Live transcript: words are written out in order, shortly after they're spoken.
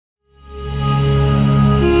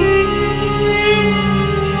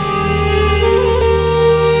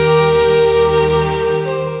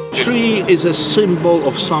is a symbol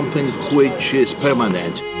of something which is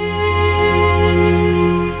permanent.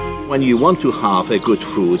 When you want to have a good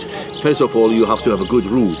fruit, first of all, you have to have good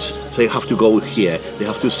roots. They have to go here, they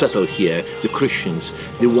have to settle here, the Christians,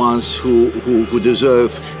 the ones who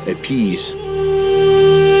deserve a peace.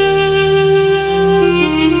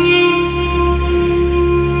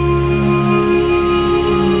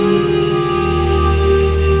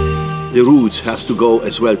 The roots has to go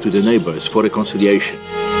as well to the neighbors for reconciliation.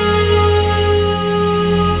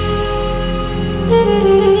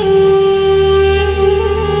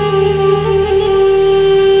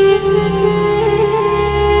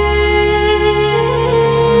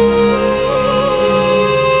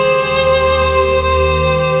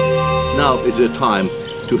 Now is the time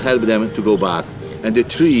to help them to go back. And the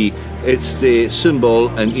tree, it's the symbol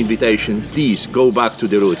and invitation, please go back to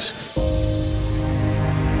the roots.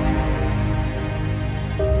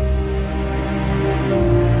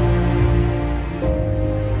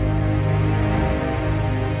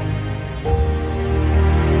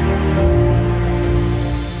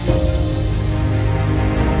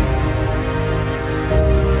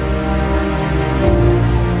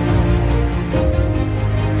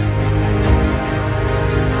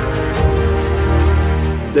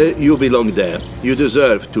 You belong there. You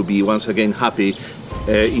deserve to be once again happy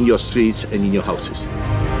in your streets and in your houses.